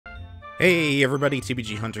Hey everybody,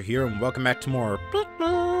 TBGhunter here, and welcome back to more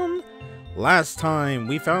Pikmin! Last time,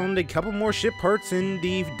 we found a couple more ship parts in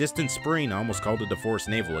the distant spring. I almost called it the Forest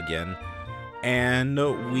Naval again. And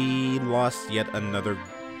we lost yet another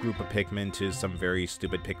group of Pikmin to some very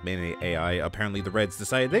stupid Pikmin AI. Apparently the Reds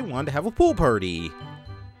decided they wanted to have a pool party.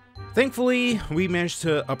 Thankfully, we managed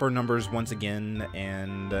to up our numbers once again,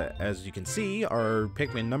 and as you can see, our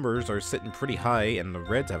Pikmin numbers are sitting pretty high, and the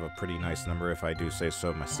Reds have a pretty nice number if I do say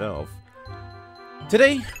so myself.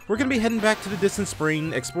 Today, we're going to be heading back to the distant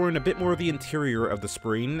spring, exploring a bit more of the interior of the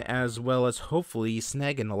spring, as well as hopefully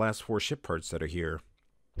snagging the last 4 ship parts that are here.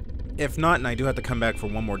 If not, and I do have to come back for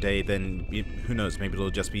one more day, then who knows, maybe it'll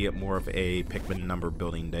just be more of a Pikmin number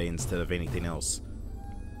building day instead of anything else.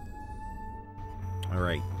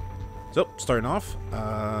 Alright, so starting off,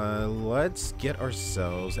 let's get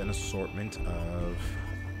ourselves an assortment of...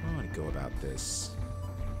 how do I go about this?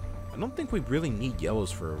 I don't think we really need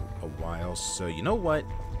yellows for a while, so you know what?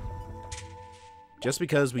 Just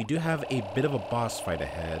because we do have a bit of a boss fight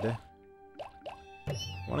ahead, I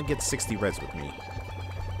want to get 60 reds with me.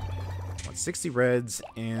 I want 60 reds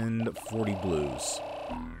and 40 blues.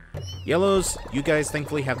 Yellows, you guys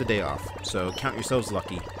thankfully have the day off, so count yourselves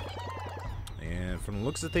lucky. And from the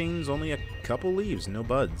looks of things, only a couple leaves, no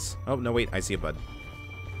buds. Oh, no, wait, I see a bud.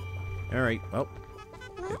 Alright, well.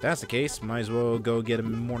 If that's the case, might as well go get a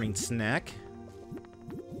morning snack.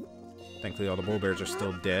 Thankfully, all the bull bears are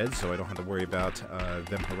still dead, so I don't have to worry about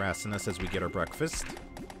them harassing us as we get our breakfast.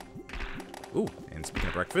 Ooh, and speaking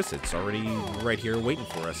of breakfast, it's already right here waiting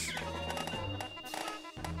for us.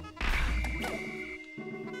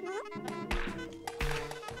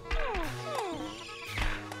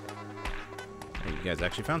 Hey, you guys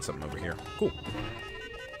actually found something over here. Cool.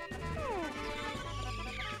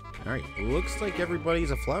 Alright, looks like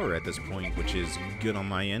everybody's a flower at this point, which is good on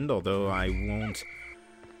my end, although I won't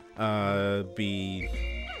be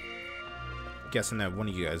guessing that one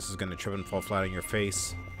of you guys is going to trip and fall flat on your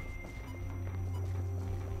face.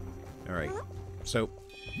 Alright, so...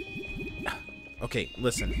 okay,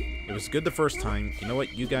 listen, it was good the first time. You know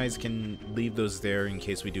what, you guys can leave those there in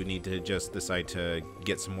case we do need to just decide to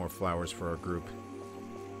get some more flowers for our group.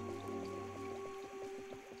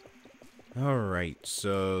 Alright,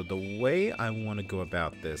 so the way I want to go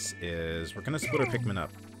about this is we're going to split our Pikmin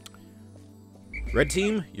up. Red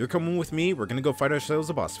team, you're coming with me. We're going to go fight ourselves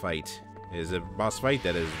a boss fight. It is a boss fight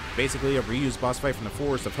that is basically a reused boss fight from the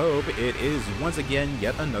Forest of Hope. It is, once again,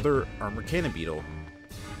 yet another armored cannon beetle.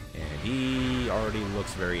 And he already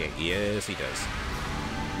looks very angry. Yes, he does.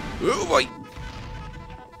 Oh, boy!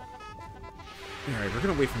 Alright, we're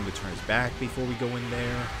going to wait for him to turn his back before we go in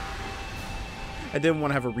there. I didn't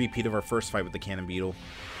want to have a repeat of our first fight with the cannon beetle.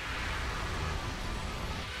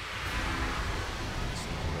 Let's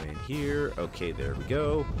go in here. Okay, there we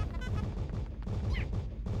go.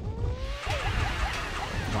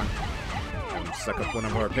 Come on. Have him suck up one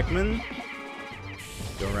of our Pikmin.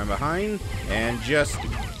 Go around behind and just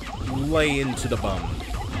lay into the bum.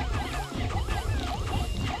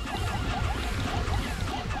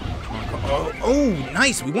 Oh,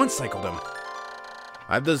 nice! We one-cycled him.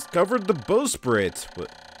 I've discovered the bowsprit. With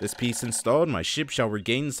this piece installed, my ship shall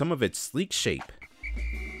regain some of its sleek shape.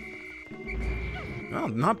 Oh,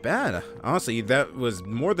 not bad. Honestly, that was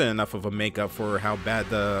more than enough of a makeup for how bad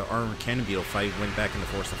the armored cannon beetle fight went back in the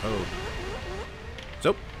Forest of Hope.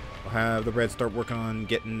 So, we'll have the Reds start working on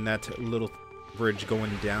getting that little bridge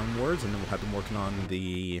going downwards, and then we'll have them working on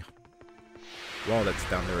the wall that's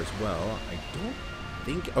down there as well. I don't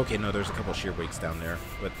think... okay, no, there's a couple shear weights down there,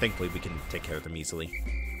 but thankfully we can take care of them easily.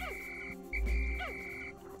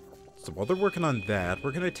 So while they're working on that,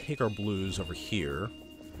 we're going to take our blues over here,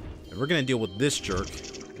 and we're going to deal with this jerk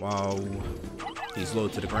while he's low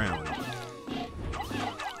to the ground.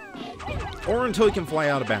 Or until he can fly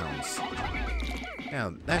out of bounds.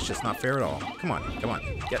 Now, that's just not fair at all. Come on, come on.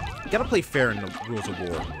 Gotta play fair in the rules of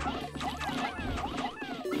war.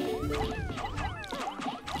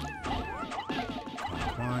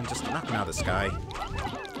 Just knock him out of the sky.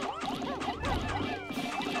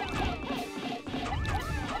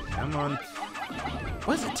 Come on.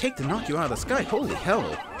 What does it take to knock you out of the sky? Holy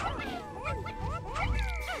hell.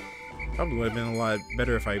 Probably would have been a lot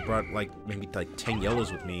better if I brought, like, maybe, like, 10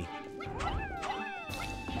 yellows with me.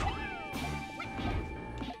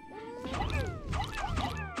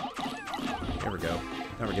 There we go.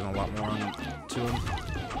 Now we're getting a lot more on to him.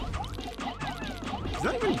 He's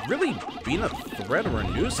not even really being a threat or a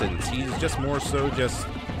nuisance. He's just more so just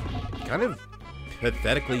kind of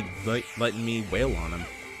pathetically letting me wail on him.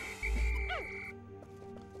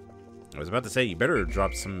 I was about to say, you better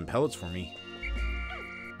drop some pellets for me.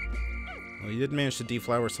 Well, he did manage to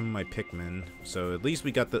deflower some of my Pikmin, so at least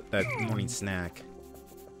we got that morning snack.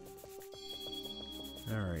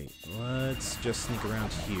 Alright, let's just sneak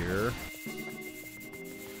around here.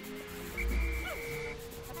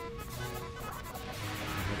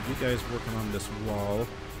 You guys working on this wall.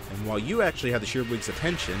 And while you actually have the Shearwig's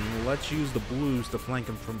attention, let's use the blues to flank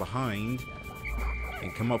him from behind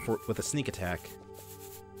and come up with a sneak attack.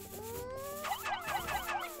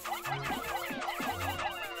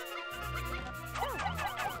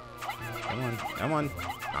 Come on, come on.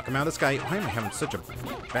 Knock him out of the sky. Why am I having such a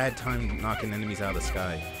bad time knocking enemies out of the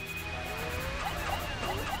sky?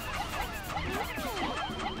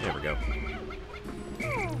 There we go.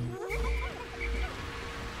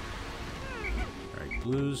 Alright,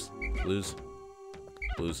 blues, blues,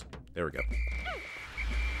 blues. There we go.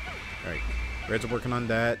 Alright, reds are working on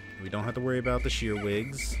that. We don't have to worry about the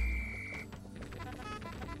Shearwigs.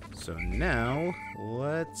 So now,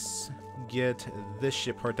 let's get this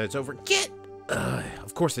ship part that's over. Get!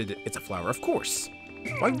 Of course it's a flower, of course.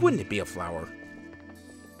 Why wouldn't it be a flower?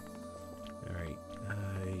 Alright,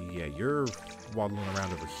 yeah, you're waddling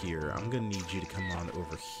around over here. I'm gonna need you to come on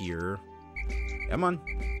over here. Come on,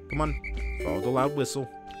 come on. Follow the loud whistle.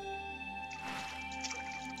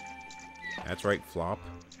 That's right, flop.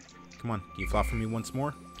 Come on, can you flop for me once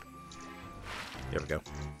more? There we go.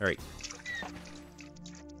 Alright.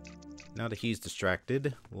 Now that he's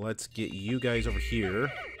distracted, let's get you guys over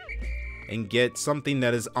here and get something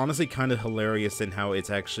that is honestly kind of hilarious in how it's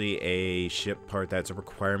actually a ship part that's a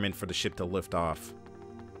requirement for the ship to lift off.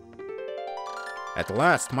 At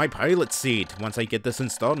last, my pilot seat! Once I get this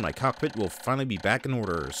installed, my cockpit will finally be back in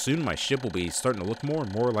order. Soon my ship will be starting to look more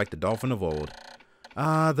and more like the Dolphin of old.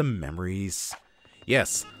 Ah, the memories.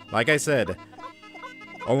 Yes, like I said,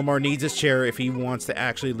 Olimar needs his chair if he wants to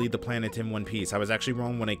actually lead the planet in one piece. I was actually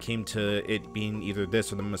wrong when it came to it being either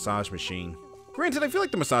this or the massage machine. Granted, I feel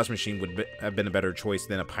like the massage machine would have been a better choice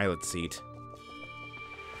than a pilot seat.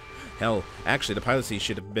 Hell, actually, the pilot seat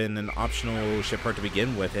should have been an optional ship part to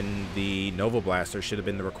begin with, and the Nova Blaster should have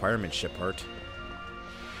been the requirement ship part.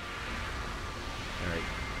 Alright.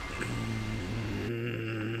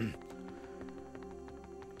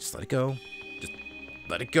 Just let it go. Just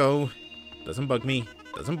let it go. Doesn't bug me.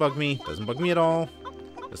 Doesn't bug me. Doesn't bug me at all.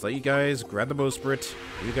 Just let you guys grab the bowsprit.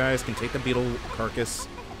 You guys can take the beetle carcass.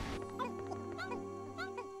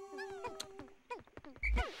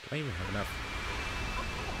 Do I even have enough?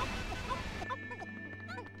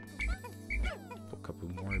 Pull a couple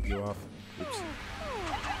more of you off. Oops. 7,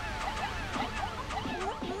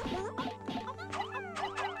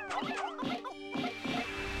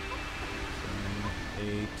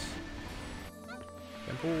 8.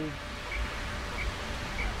 Temple.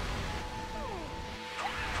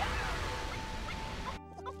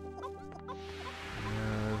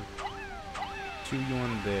 Two you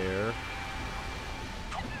on there.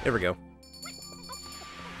 There we go.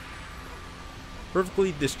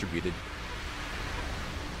 Perfectly distributed.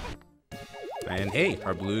 And hey,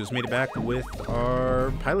 our blues made it back with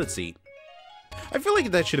our pilot seat. I feel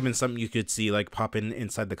like that should have been something you could see, like, pop in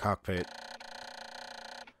inside the cockpit.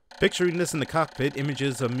 Picturing this in the cockpit,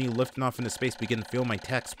 images of me lifting off into space begin to fill my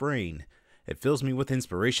taxed brain. It fills me with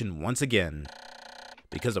inspiration once again.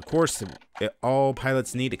 Because, of course, all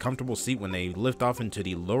pilots need a comfortable seat when they lift off into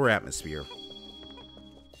the lower atmosphere.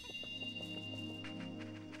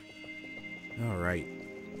 Alright.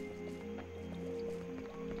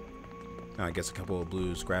 I guess a couple of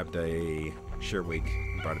blues grabbed a Shearwig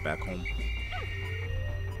and brought it back home.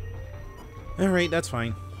 Alright, that's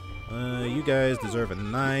fine. You guys deserve a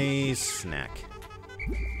nice snack.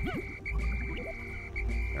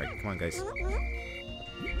 Alright, come on, guys.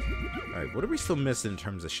 Alright, what are we still missing in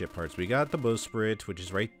terms of ship parts? We got the bowsprit, which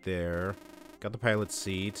is right there. Got the pilot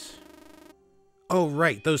seat. Oh,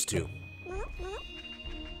 right, those two.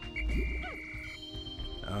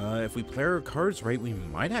 If we play our cards right, we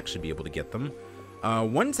might actually be able to get them.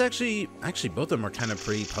 One's actually both of them are kind of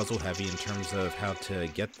pretty puzzle heavy in terms of how to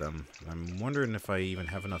get them. I'm wondering if I even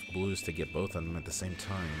have enough blues to get both of them at the same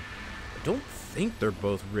time. I don't think they're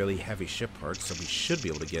both really heavy ship parts, so we should be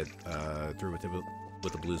able to get through with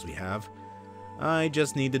the blues we have. I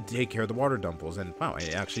just need to take care of the water dumples, and wow,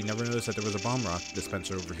 I actually never noticed that there was a bomb rock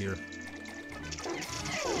dispenser over here.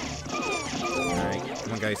 Alright,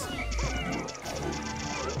 come on, guys.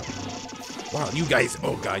 Wow, you guys,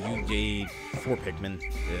 oh god, you gave 4 Pikmin.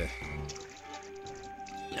 Ugh.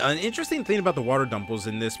 An interesting thing about the water dumples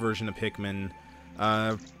in this version of Pikmin,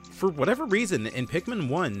 for whatever reason, in Pikmin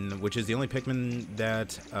 1, which is the only Pikmin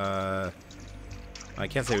that, I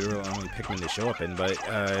can't say really only Pikmin to show up in, but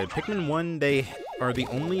Pikmin 1, they are the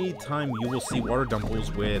only time you will see water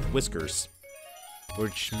dumples with whiskers.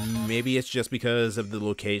 Which, maybe it's just because of the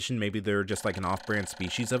location, maybe they're just like an off-brand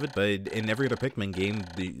species of it, but in every other Pikmin game,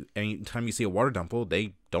 anytime you see a water dumple,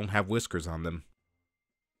 they don't have whiskers on them.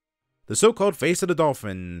 The so-called face of the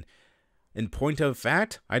dolphin. In point of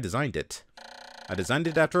fact, I designed it. I designed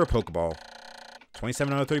it after a Pokeball.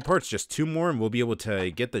 27 out of 30 parts, just 2 more, and we'll be able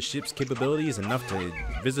to get the ship's capabilities enough to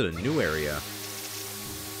visit a new area.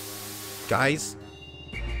 Guys?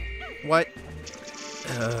 What?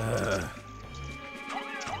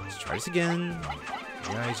 Let's try this again.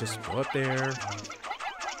 You guys just go up there.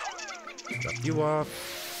 Drop you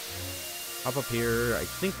off. Hop up here. I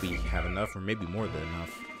think we have enough, or maybe more than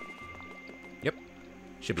enough. Yep.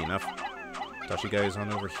 Should be enough. Toss you guys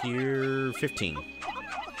on over here. 15.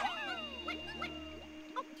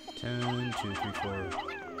 10, 2, 3, 4.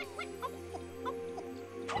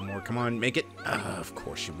 One more. Come on, make it. Of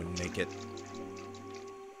course you wouldn't make it.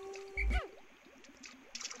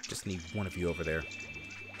 Just need one of you over there.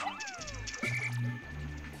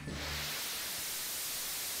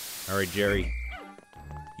 Alright, Jerry.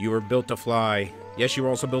 You were built to fly. Yes, you were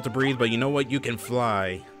also built to breathe, but you know what? You can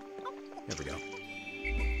fly. There we go.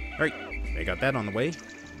 Alright, they got that on the way.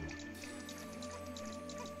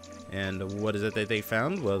 And what is it that they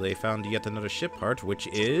found? Well, they found yet another ship part, which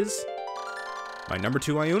is my number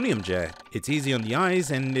 2 Ionium Jet. It's easy on the eyes,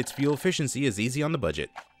 and its fuel efficiency is easy on the budget.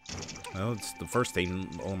 Well, it's the first thing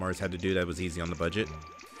Olimar's had to do that was easy on the budget.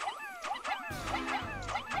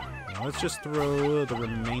 Now, let's just throw the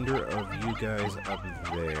remainder of you guys up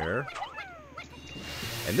there.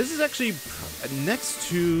 And this is actually next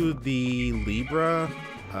to the Libra.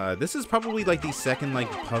 This is probably like the second like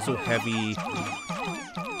puzzle-heavy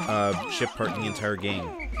ship part in the entire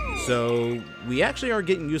game. So we actually are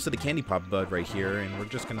getting used to the Candy Pop Bud right here, and we're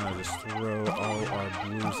just gonna throw all our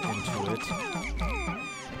blues into it.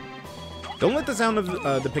 Don't let the sound of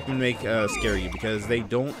the Pikmin make scare you, because they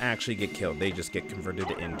don't actually get killed. They just get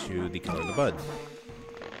converted into the color of the bud.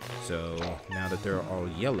 So now that they're all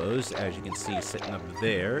yellows, as you can see sitting up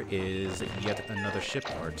there is yet another ship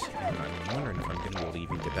part. And I'm wondering if I'm going to be able to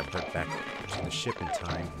even get that part back to the ship in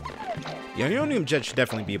time. The Ionium Jet should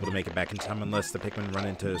definitely be able to make it back in time unless the Pikmin run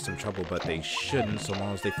into some trouble, but they shouldn't so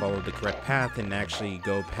long as they follow the correct path and actually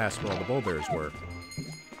go past where all the Bulbears were.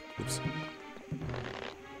 Oops.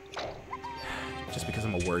 Just because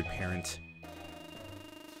I'm a worried parent.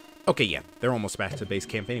 Okay, yeah, they're almost back to base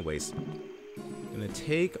camp anyways. Gonna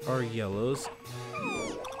take our yellows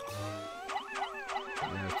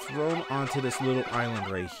and throw them onto this little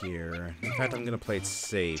island right here. In fact, I'm gonna play it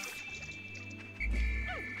safe.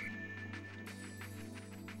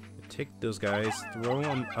 Take those guys, throw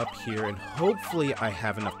them up here, and hopefully I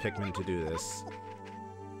have enough Pikmin to do this.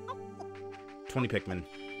 20 Pikmin.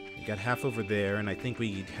 We got half over there, and I think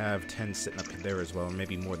we have 10 sitting up there as well,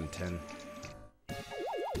 maybe more than 10.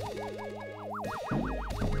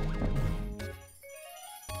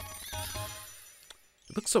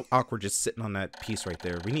 It looks so awkward just sitting on that piece right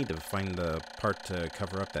there. We need to find the part to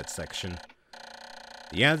cover up that section.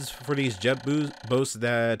 The ads for these jet boast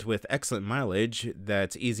that with excellent mileage,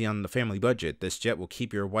 that's easy on the family budget. This jet will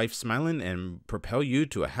keep your wife smiling and propel you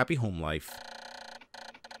to a happy home life.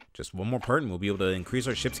 Just one more part and we'll be able to increase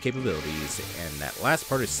our ship's capabilities. And that last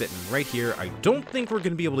part is sitting right here. I don't think we're going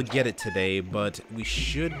to be able to get it today, but we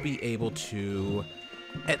should be able to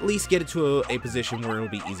at least get it to a position where it'll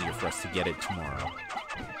be easier for us to get it tomorrow.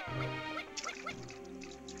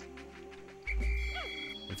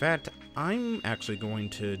 In fact, I'm actually going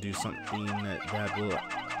to do something that will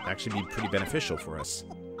actually be pretty beneficial for us.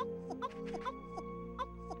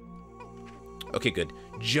 Okay, good.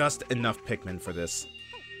 Just enough Pikmin for this.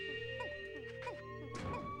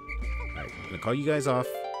 Alright, I'm gonna call you guys off.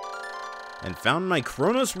 And found my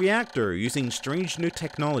Kronos reactor. Using strange new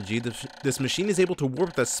technology, this machine is able to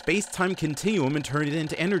warp the space-time continuum and turn it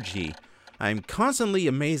into energy. I am constantly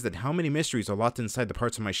amazed at how many mysteries are locked inside the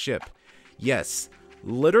parts of my ship. Yes,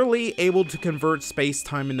 literally able to convert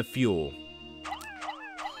space-time into fuel.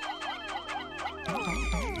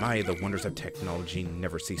 My, the wonders of technology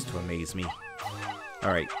never cease to amaze me.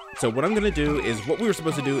 Alright, so what I'm going to do is, what we were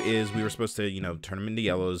supposed to do is, we were supposed to, you know, turn them into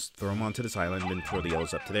yellows, throw them onto this island, and throw the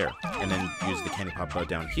yellows up to there. And then use the Candy Pop Bud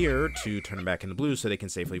down here to turn them back into blue so they can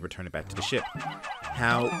safely return it back to the ship.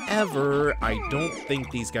 However, I don't think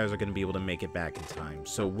these guys are going to be able to make it back in time.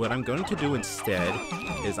 So what I'm going to do instead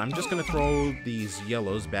is I'm just going to throw these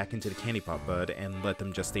yellows back into the Candy Pop Bud and let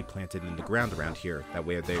them just stay planted in the ground around here. That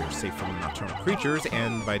way they're safe from nocturnal creatures,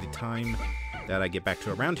 and by the time that I get back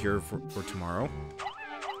to around here for tomorrow,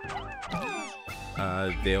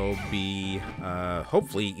 they'll be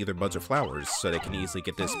hopefully either buds or flowers, so they can easily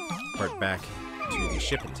get this part back to the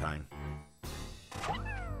ship in time.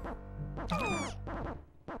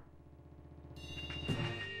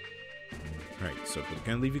 So we're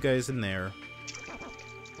gonna leave you guys in there.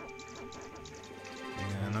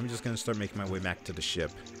 And I'm just gonna start making my way back to the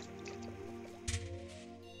ship.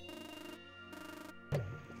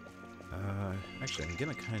 Actually, I'm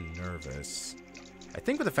getting kind of nervous. I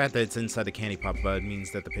think with the fact that it's inside the candy pop bud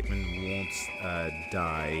means that the Pikmin won't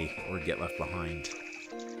die or get left behind.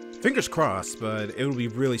 Fingers crossed, but it would be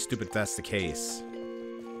really stupid if that's the case.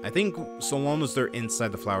 I think so long as they're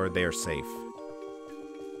inside the flower, they are safe.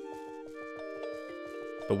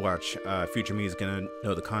 But watch, future me is gonna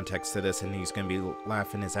know the context to this, and he's gonna be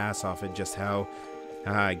laughing his ass off at just how,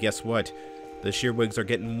 guess what? The Shearwigs are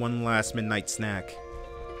getting one last midnight snack.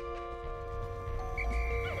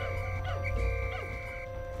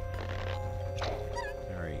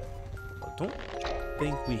 Alright. I don't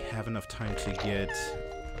think we have enough time to get...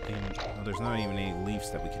 well, there's not even any leaves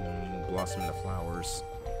that we can blossom into flowers.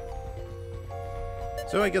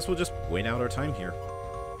 So I guess we'll just wait out our time here.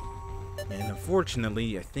 And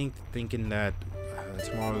unfortunately, I think thinking that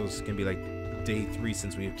tomorrow's gonna be like day 3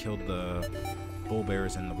 since we have killed the bull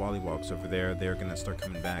bears and the wollywogs over there, they're gonna start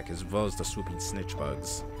coming back, as well as the swooping snitch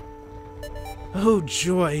bugs. Oh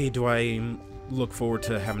joy, do I look forward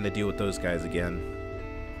to having to deal with those guys again.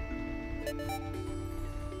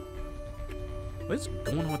 What's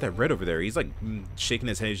going on with that red over there? He's like shaking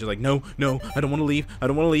his head. He's just like, no, no, I don't want to leave. I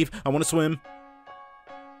don't want to leave. I want to swim.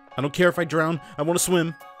 I don't care if I drown. I want to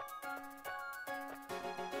swim.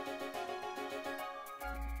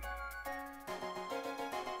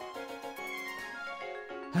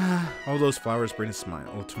 All those flowers bring a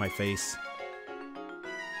smile to my face.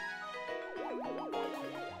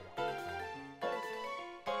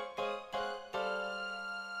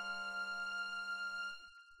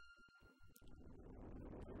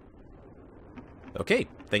 Okay,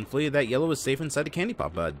 thankfully that yellow is safe inside the candy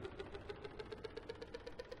pop bud.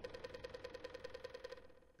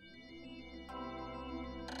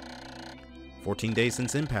 "14 days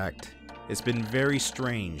since impact. It's been very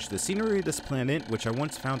strange. The scenery of this planet, which I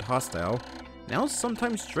once found hostile, now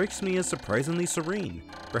sometimes strikes me as surprisingly serene.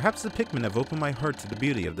 Perhaps the Pikmin have opened my heart to the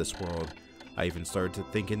beauty of this world. I even started to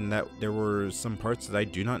thinking that there were some parts that I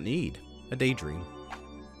do not need. A daydream.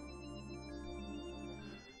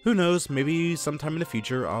 Who knows, maybe sometime in the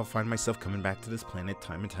future I'll find myself coming back to this planet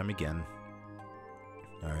time and time again."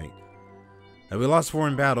 Alright. Now, we lost 4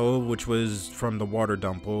 in battle, which was from the water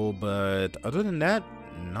dumple, but other than that,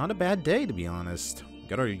 not a bad day, to be honest.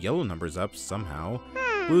 Got our yellow numbers up somehow.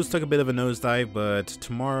 Blues took a bit of a nosedive, but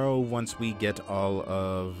tomorrow, once we get all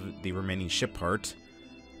of the remaining ship part,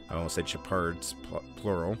 I almost said ship parts,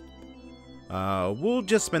 plural, we'll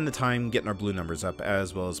just spend the time getting our blue numbers up,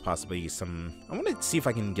 as well as possibly some... I want to see if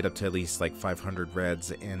I can get up to at least like 500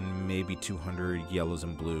 reds and maybe 200 yellows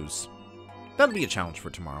and blues. That'll be a challenge for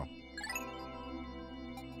tomorrow.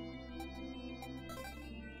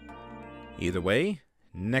 Either way,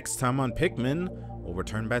 next time on Pikmin, we'll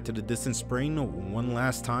return back to the distant spring one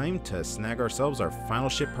last time to snag ourselves our final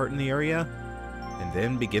ship part in the area, and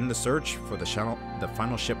then begin the search for the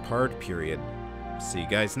final ship part, period. See you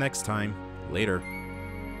guys next time. Later.